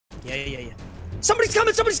Yeah. Somebody's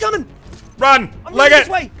coming! Somebody's coming! Run! Leg This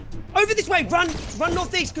it! way! Over this way! Run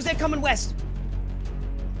northeast, because they're coming west.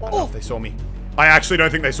 Oh, they saw me. I actually don't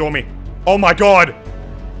think they saw me. Oh my god!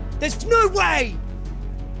 There's no way!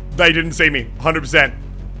 They didn't see me. 100%.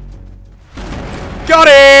 Got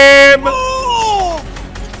him! Oh!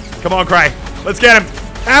 Come on, Cray. Let's get him.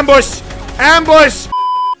 Ambush! Ambush!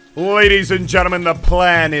 Ladies and gentlemen, the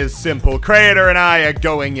plan is simple. Creator and I are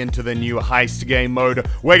going into the new heist game mode.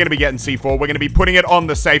 We're going to be getting C4. We're going to be putting it on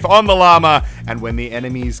the safe, on the llama. And when the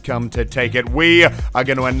enemies come to take it, we are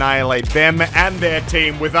going to annihilate them and their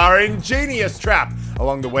team with our ingenious trap.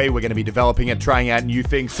 Along the way, we're going to be developing it, trying out new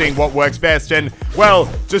things, seeing what works best, and,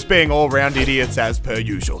 well, just being all-round idiots as per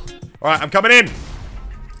usual. All right, I'm coming in.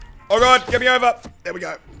 Oh, God, get me over. There we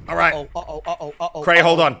go. All right. Cray,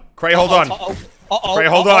 hold on. Cray, hold on. Cray,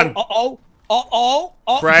 hold on.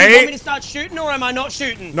 Cray. Do you want me to start shooting, or am I not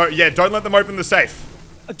shooting? No, yeah, don't let them open the safe.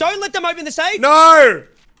 Don't let them open the safe? No!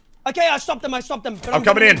 Okay, I stopped them. But I'm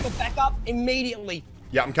coming in. Back up immediately.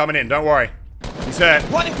 Yeah, I'm coming in. Don't worry. He's hurt.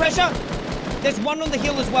 Applying pressure. There's one on the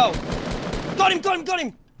hill as well. Got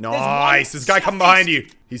him. Nice. There's a guy coming behind you.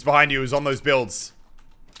 He's behind you. He's on those builds.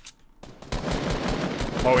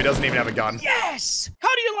 Oh, he doesn't even have a gun. Yes!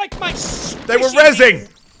 How do you like my They were rezzing!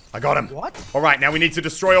 I got him. What? Alright, now we need to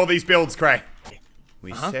destroy all these builds, Cray.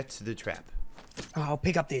 We set the trap. Oh, I'll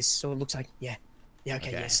pick up this, so it looks like, yeah,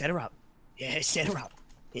 okay, yeah, set her up. Yeah, set her up.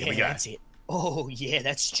 Yeah, Here we go. That's it. Oh, yeah,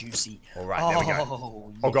 that's juicy. Alright, there we go.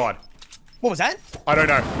 Yeah. Oh, God. What was that? I don't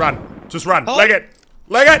know. Run. Just run. Oh. Leg it.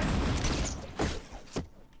 Leg it!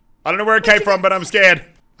 I don't know where it came from, but I'm scared.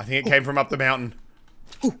 I think it came from up the mountain.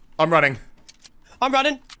 I'm running. I'm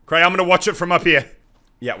running. Cray, I'm gonna watch it from up here.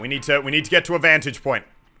 Yeah, we need to get to a vantage point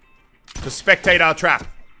to spectate our trap.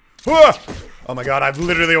 Oh my god, I've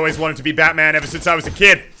literally always wanted to be Batman ever since I was a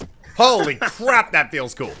kid. Holy crap, that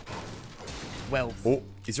feels cool. Well, oh,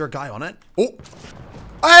 is there a guy on it? Oh,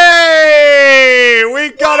 hey,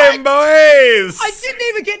 we got him, boys. I didn't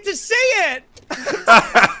even get to see it.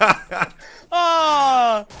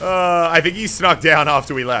 Oh. I think he snuck down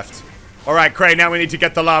after we left. All right, Cray, now we need to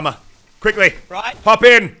get the llama. Quickly. Right. Hop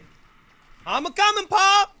in. I'm a-coming,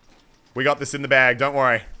 Pop. We got this in the bag, don't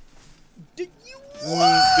worry. Did you...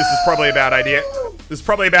 This is probably a bad idea.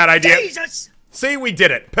 Jesus. See, we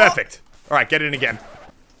did it. Perfect. All right, get in again.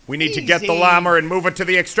 We need to get the llama and move it to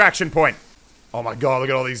the extraction point. Oh my god,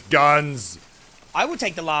 look at all these guns. I will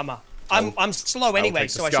take the llama. I'm slow anyway,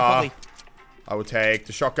 so I should scar. probably... I will take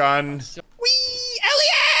the shotgun. Whee!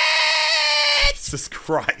 Elliot! Jesus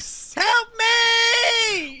Christ. Help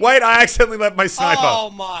me! Wait, I accidentally left my sniper. Oh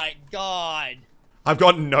my god. I've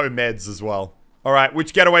got no meds as well. All right,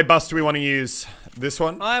 which getaway bus do we want to use? This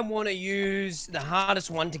one? I want to use the hardest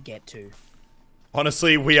one to get to.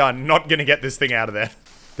 Honestly, we are not going to get this thing out of there.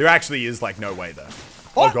 There actually is, like, no way, though.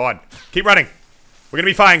 What? Oh, God. Keep running. We're going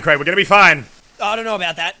to be fine, Craig. We're going to be fine. I don't know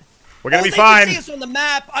about that. We're going to be They fine. can see us on the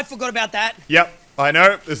map. I forgot about that. Yep, I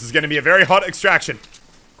know. This is going to be a very hot extraction.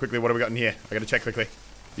 Quickly, what have we got in here? I got to check quickly.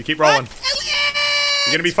 You keep rolling.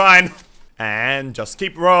 You're going to be fine. And just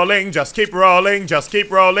keep rolling, just keep rolling, just keep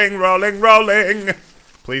rolling, rolling.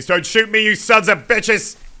 Please don't shoot me, you sons of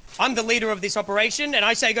bitches. I'm the leader of this operation, and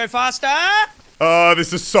I say go faster. Oh,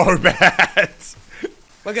 this is so bad.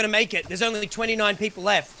 We're gonna make it. There's only 29 people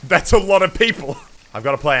left. That's a lot of people. I've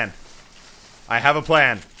got a plan. I have a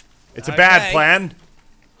plan. It's a bad plan,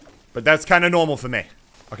 but that's kind of normal for me.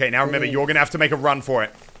 Okay, now remember, you're gonna have to make a run for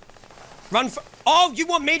it. Run for... Oh, you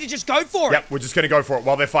want me to just go for it? Yep, we're just gonna go for it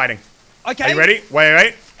while they're fighting. Okay. Are you ready?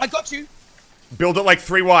 Wait. I got you. Build it like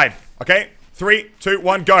 3 wide, okay? 3, 2,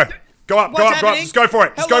 1, go. Go up, go up. Just go for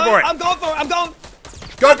it. Just go for it. I'm going for it. I'm going.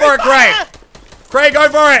 Go for it, Craig. Craig, go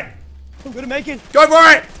for it. I'm gonna make it. Go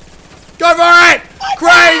for it. Go for it.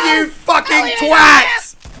 Craig, you fucking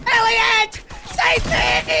twat. Elliot, save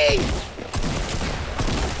me.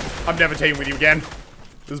 I'm never teaming with you again.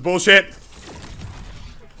 This is bullshit.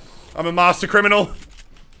 I'm a master criminal.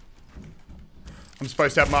 I'm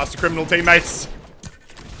supposed to have master criminal teammates.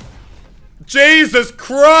 Jesus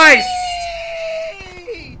Christ!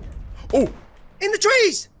 Oh! In the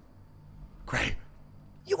trees! Cray.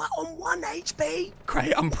 You are on 1 HP.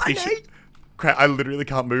 Cray, I'm pretty sure. Cray, I literally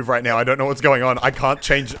can't move right now. I don't know what's going on. I can't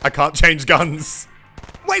change guns.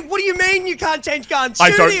 Wait, what do you mean you can't change guns?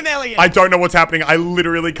 Shoot him, Elliot! I don't know what's happening. I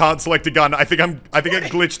literally can't select a gun. I think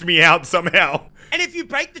it glitched me out somehow. And if you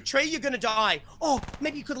break the tree, you're gonna die. Oh,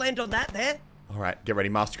 maybe you could land on that there. Alright, get ready.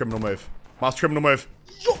 Master criminal move. Master criminal move.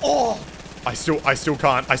 Oh! I still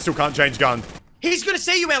can't change gun. He's gonna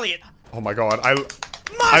see you, Elliot. Oh my god.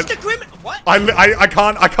 Master criminal. What? I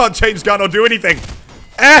can't change gun or do anything.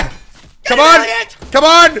 Eh! Come on! Elliot! Come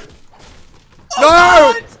on! No!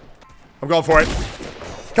 God! I'm going for it.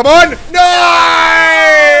 Come on!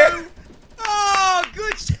 No! Oh,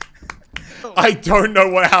 good. I don't know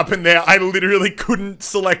what happened there. I literally couldn't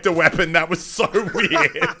select a weapon. That was so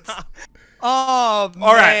weird. Oh, man.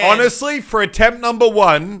 All right, honestly, for attempt number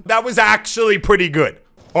 1, that was actually pretty good.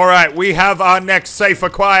 All right, we have our next safe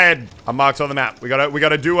acquired. I'm marked on the map. We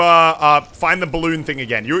gotta do find the balloon thing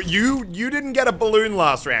again. You didn't get a balloon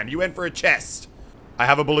last round. You went for a chest. I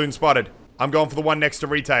have a balloon spotted. I'm going for the one next to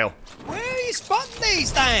retail. Where are you spotting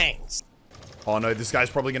these things? Oh no, this guy's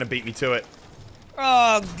probably gonna beat me to it.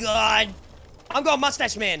 Oh, God. I'm going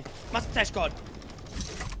Mustache Man. Mustache God.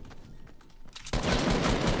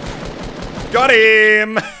 Got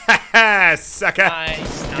him! Sucker.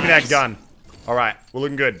 Nice, Give me that gun. All right, we're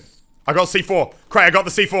looking good. I got C4. Crate, I got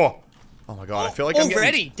the C4. Oh my God, I feel like I'm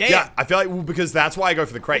already? getting... Damn. Yeah, I feel like, well, because that's why I go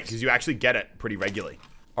for the crate, because you actually get it pretty regularly.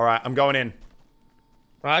 All right, I'm going in.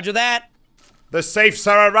 Roger that. The safes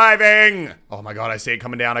are arriving! Oh my God, I see it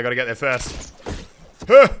coming down. I gotta get there first.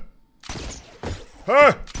 Huh!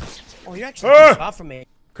 Huh! Oh, you're actually too far from me.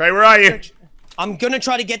 Crate, where are you? I'm gonna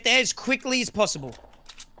try to get there as quickly as possible.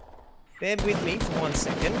 Bear with me for 1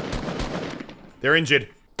 second. They're injured.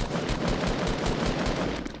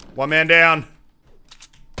 One man down.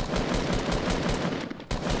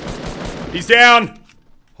 He's down.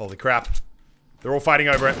 Holy crap. They're all fighting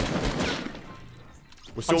over it.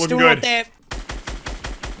 We're still looking good. There.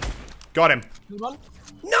 Got him.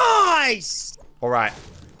 Nice! Alright.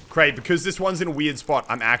 Crate, because this one's in a weird spot,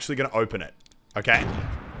 I'm actually going to open it. Okay?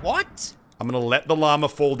 What? I'm going to let the llama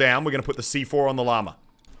fall down. We're going to put the C4 on the llama.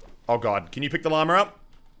 Oh God. Can you pick the llama up?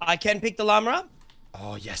 I can pick the llama up.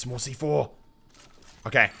 Oh yes, more C4.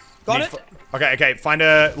 Okay. Got it? Okay. Find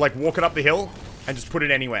a, like, walk it up the hill and just put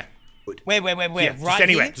it anywhere. Where? Yeah, Right just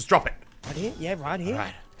anywhere. here? Just drop it. Right here? Yeah, right here.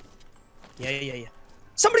 Alright. Yeah.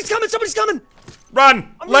 Somebody's coming!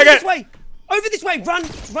 Run! I'm Leg running it! this way! Over this way!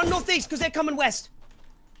 Run northeast, because they're coming west.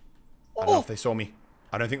 I don't know if they saw me.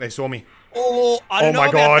 I don't think they saw me. Oh, I don't know my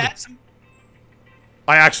about God. that.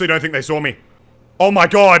 I actually don't think they saw me. Oh my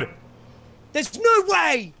God! There's no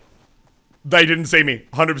way! They didn't see me.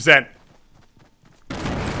 100%.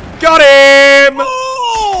 Got him!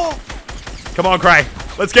 Oh! Come on, Cray.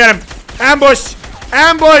 Let's get him. Ambush!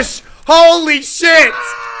 Ambush! Holy shit!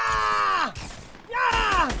 Ah!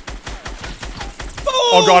 Ah!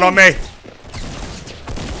 Oh God, on me.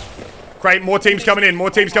 Cray, more teams coming in. More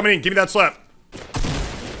teams coming in. Give me that slurp.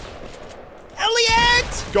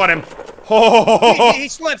 Elliot! Got him. Oh. He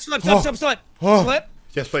slurp. Slurp.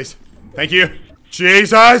 Yes, please. Thank you.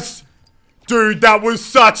 Jesus! Dude, that was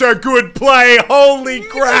such a good play. Holy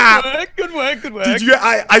crap! Good work. Did you?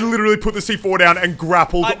 I literally put the C4 down and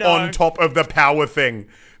grappled on top of the power thing.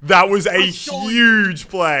 That was a huge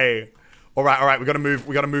play. All right. We gotta move.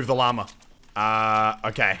 We gotta move the llama.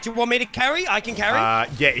 Okay. Do you want me to carry? I can carry.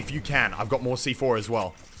 Yeah, if you can. I've got more C4 as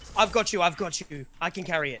well. I've got you. I can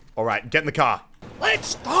carry it. All right, get in the car.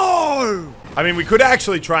 Let's go! I mean, we could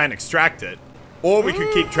actually try and extract it, or we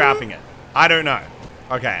could keep trapping it. I don't know.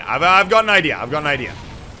 Okay, I've got an idea.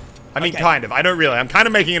 I mean, kind of. I don't really. I'm kind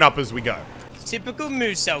of making it up as we go. Typical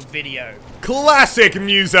Mooselk video. Classic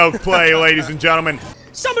Muselk play, ladies and gentlemen.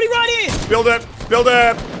 Somebody right here! Build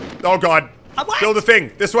a. Oh God. What? Build a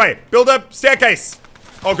thing this way. Build a staircase.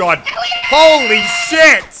 Oh God. Elliot! Holy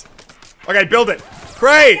shit! Okay, build it.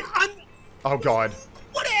 Great. Oh God.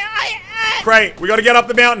 What? Great. We got to get up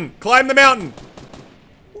the mountain. Climb the mountain.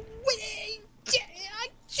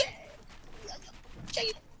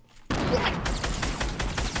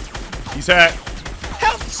 He's hurt.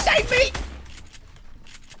 Help! Save me!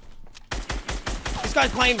 This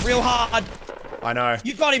guy's playing real hard. I know.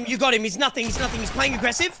 You got him. He's nothing. He's playing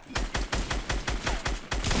aggressive.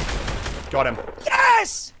 Got him.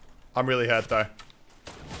 Yes! I'm really hurt though.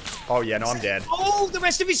 Oh yeah, no, I'm dead. Oh, the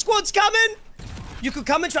rest of his squad's coming. You could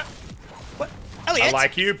come and try. What? Elliot? I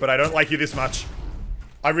like you, but I don't like you this much.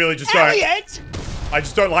 I really just Elliot! don't. I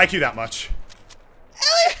just don't like you that much.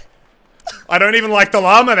 Elliot! I don't even like the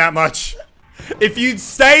llama that much. If you'd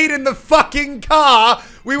stayed in the fucking car,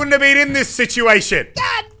 we wouldn't have been in this situation.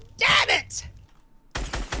 God damn it!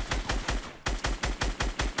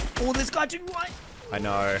 Oh, this guy did right. I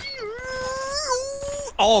know.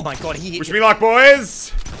 Oh my God, he hit Wish you. me luck,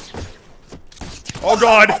 boys. Oh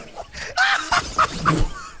God.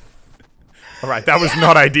 All right, that was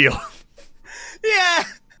not ideal. Yeah,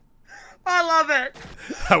 I love it.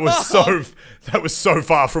 That was so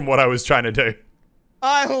far from what I was trying to do.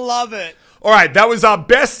 I love it. All right, that was our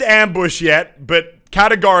best ambush yet, but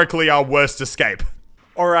categorically our worst escape.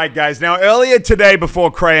 Alright guys, now earlier today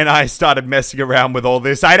before Cray and I started messing around with all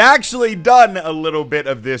this, I'd actually done a little bit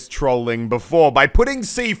of this trolling before by putting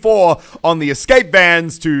C4 on the escape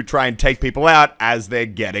vans to try and take people out as they're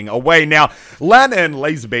getting away. Now, Lana and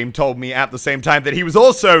Laserbeam told me at the same time that he was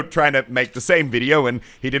also trying to make the same video and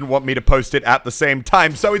he didn't want me to post it at the same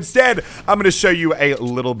time. So instead, I'm going to show you a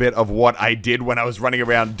little bit of what I did when I was running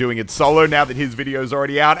around doing it solo now that his video is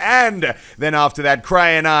already out. And then after that,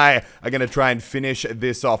 Cray and I are going to try and finish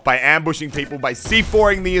this off by ambushing people, by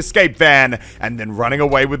C4ing the escape van, and then running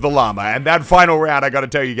away with the llama. And that final round, I gotta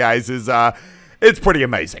tell you guys, is, it's pretty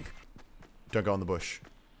amazing. Don't go in the bush.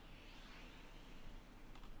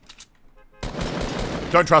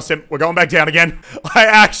 Don't trust him. We're going back down again. I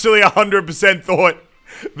actually 100% thought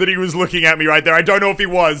that he was looking at me right there. I don't know if he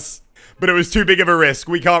was, but it was too big of a risk.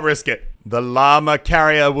 We can't risk it. The llama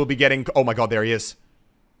carrier will be getting... Oh my god, there he is.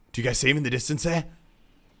 Do you guys see him in the distance there?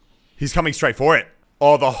 He's coming straight for it.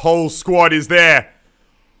 Oh, the whole squad is there.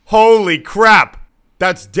 Holy crap.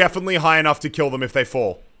 That's definitely high enough to kill them if they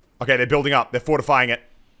fall. Okay, they're building up. They're fortifying it.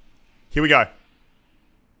 Here we go.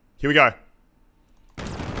 Here we go.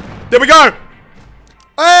 There we go.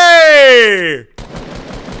 Hey!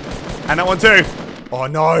 And that one too. Oh,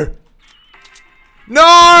 no.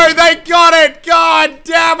 No, they got it. God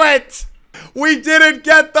damn it. We didn't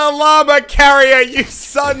get the llama carrier, you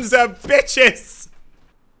sons of bitches.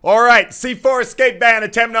 Alright, C4 escape van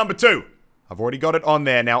attempt number 2. I've already got it on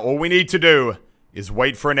there. Now all we need to do is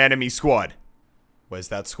wait for an enemy squad. Where's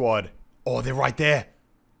that squad? Oh, they're right there.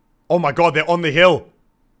 Oh my god, they're on the hill.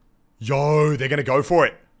 Yo, they're gonna go for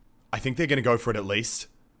it. I think they're gonna go for it at least.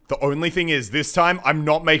 The only thing is, this time, I'm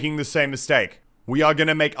not making the same mistake. We are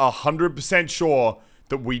gonna make 100% sure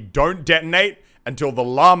that we don't detonate until the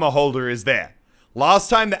llama holder is there. Last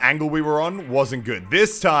time, the angle we were on wasn't good.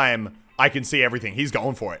 This time... I can see everything. He's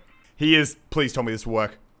going for it. He is. Please tell me this will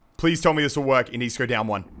work. Please tell me this will work. He needs to go down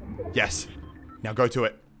one. Yes. Now go to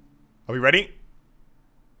it. Are we ready?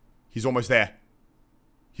 He's almost there.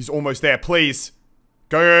 He's almost there. Please.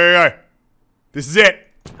 Go, go, go, go. This is it.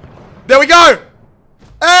 There we go.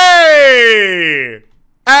 Hey!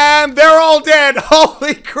 And they're all dead.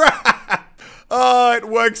 Holy crap. Oh, it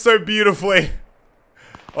works so beautifully.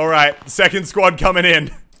 All right. Second squad coming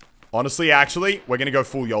in. Honestly, actually, we're going to go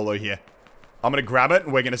full YOLO here. I'm going to grab it,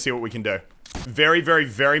 and we're going to see what we can do. Very, very,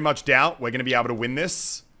 very much doubt we're going to be able to win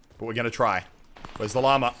this, but we're going to try. Where's the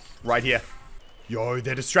llama? Right here. Yo,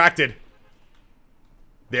 they're distracted.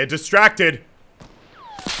 They're distracted.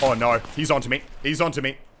 Oh, no. He's onto me. He's onto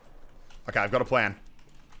me. Okay, I've got a plan.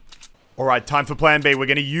 All right, time for plan B. We're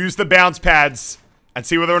going to use the bounce pads and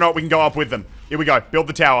see whether or not we can go up with them. Here we go. Build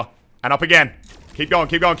the tower. And up again. Keep going,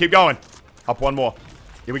 keep going, keep going. Up one more.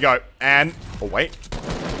 Here we go. And... Oh, wait.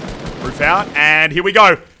 Roof out. And here we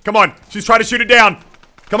go. Come on. She's trying to shoot it down.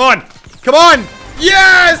 Come on. Come on.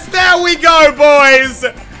 Yes! There we go, boys!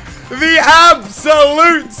 The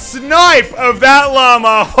absolute snipe of that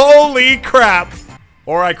llama. Holy crap.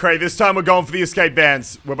 Alright, Cray. This time we're going for the escape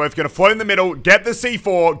vans. We're both going to float in the middle, get the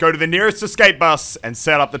C4, go to the nearest escape bus, and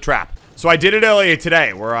set up the trap. So I did it earlier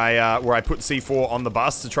today, where I put C4 on the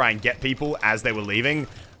bus to try and get people as they were leaving.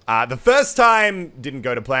 The first time didn't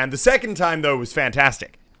go to plan. The second time, though, was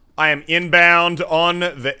fantastic. I am inbound on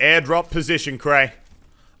the airdrop position, Cray.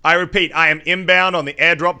 I repeat, I am inbound on the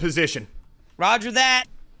airdrop position. Roger that.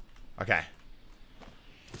 Okay.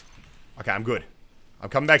 Okay, I'm good. I'm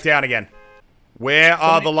coming back down again. Where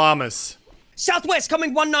are the llamas? Southwest,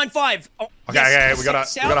 coming 195. Oh, okay, yes, okay, we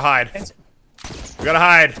gotta hide. We gotta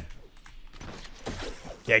hide.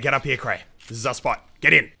 Yeah, get up here, Cray. This is our spot.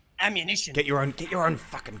 Get in. Ammunition. Get your own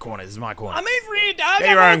fucking corner. This is my corner. I'm over here, dog. Get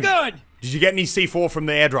your own. Good. Did you get any C4 from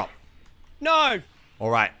the airdrop? No.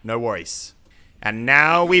 Alright, no worries. And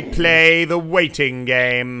now we play the waiting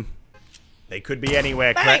game. They could be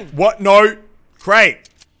anywhere, Cray. What? No. Cray.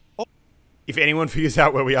 Oh. If anyone figures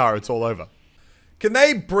out where we are, it's all over. Can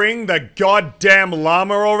they bring the goddamn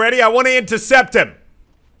llama already? I want to intercept him.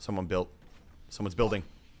 Someone built. Someone's building.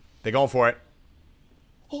 They're going for it.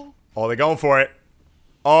 Oh, they're going for it.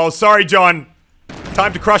 Oh, sorry, John.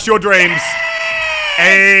 Time to crush your dreams. Yes!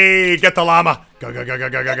 Hey, get the llama. Go, go, go, go,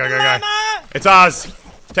 go, go, go, go, go. It's ours.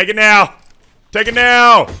 Take it now. Take it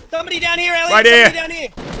now. Somebody down here, Elliot. Right here. Somebody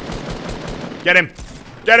down here. Get him.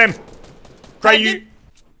 Get him. Cray, you.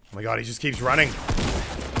 Oh my god, he just keeps running.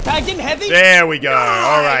 Tagged in heavy. There we go. Nice.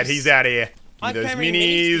 All right, he's out of here. Give me those minis. Do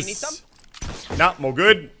you need some? Nah, more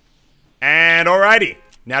good. And alrighty.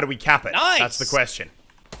 Now do we cap it? Nice. That's the question.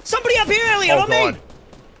 Somebody up here, Elliot. Oh on god. me.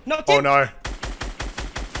 Not oh no.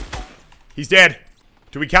 He's dead.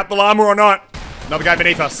 Do we cap the llama or not? Another guy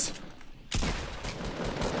beneath us.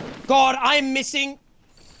 God, I'm missing.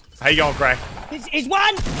 How you going, Cray? He's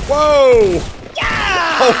one. Whoa!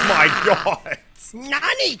 Yeah! Oh my god!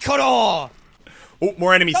 Nani koro! Oh,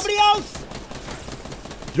 more enemies. Somebody else!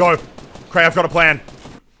 Yo, Cray, I've got a plan.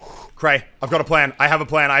 Cray, I've got a plan. I have a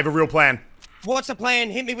plan. I have a real plan. What's the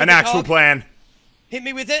plan? Hit me with An it, actual dog. plan. Hit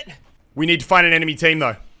me with it. We need to find an enemy team,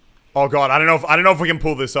 though. Oh god, I don't know if we can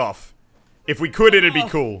pull this off. If we could, it'd be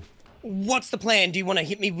cool. What's the plan? Do you want to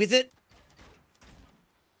hit me with it?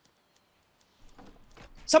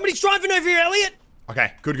 Somebody's driving over here, Elliot.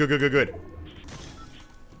 Okay, good.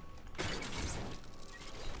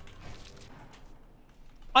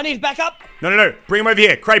 I need backup. No. Bring him over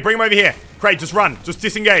here. Cray, bring him over here. Cray, just run. Just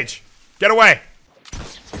disengage. Get away.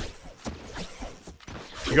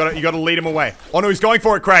 You gotta lead him away. Oh no, he's going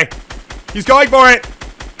for it, Cray. He's going for it.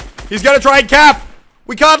 He's gonna try and cap.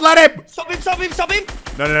 We can't let him. Stop him.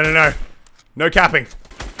 No. No capping.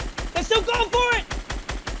 They're still going for it.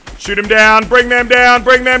 Shoot him down. Bring them down.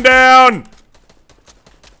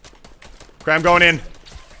 Cray, I'm going in.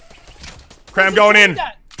 Cray, I'm going in.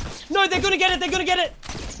 No, they're gonna get it.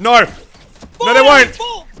 No. No, they won't.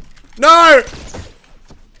 No.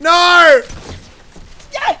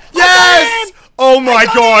 Yeah, Yes. Oh my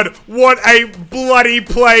god. What a bloody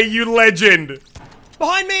play, you legend.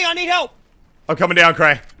 Behind me, I need help. I'm coming down,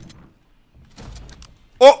 Cray.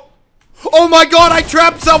 Oh my god, I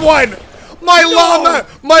trapped someone. My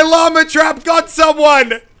llama trap got someone.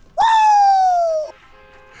 Woo!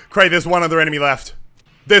 Cray, there's one other enemy left.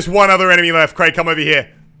 Cray, come over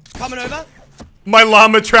here. Coming over. My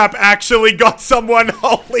llama trap actually got someone.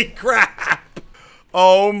 Holy crap.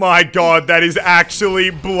 Oh my god, that is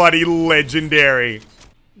actually bloody legendary.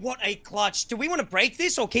 What a clutch. Do we want to break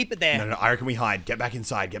this or keep it there? No, I reckon we hide. Get back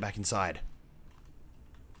inside.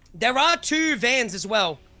 There are 2 vans as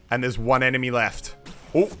well. And there's 1 enemy left.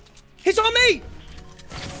 Oh. He's on me!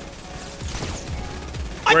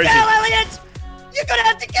 Where I is fell, he? Elliot! You're gonna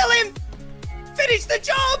have to kill him! Finish the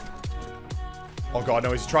job! Oh god,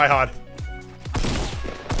 no, he's a tryhard.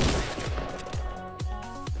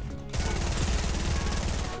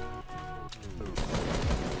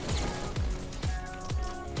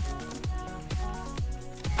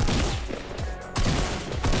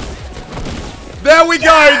 There we go,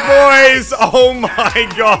 boys! Oh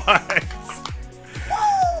my god!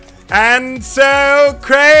 And so,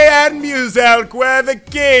 Cray and Muselk were the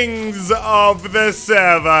kings of the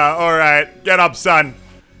server. Alright, get up, son.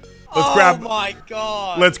 Oh my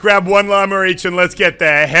god. Let's grab 1 llama each and let's get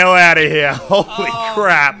the hell out of here. Holy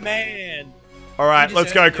crap. Man. Alright,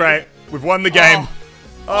 let's go, Cray. We've won the game.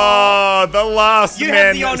 Oh, the last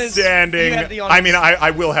man standing. You have the honors. I mean,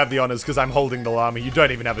 I will have the honors because I'm holding the llama. You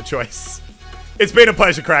don't even have a choice. It's been a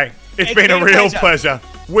pleasure, Cray. It's been a real pleasure.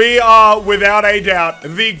 We are, without a doubt,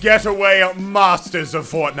 the getaway masters of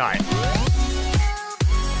Fortnite.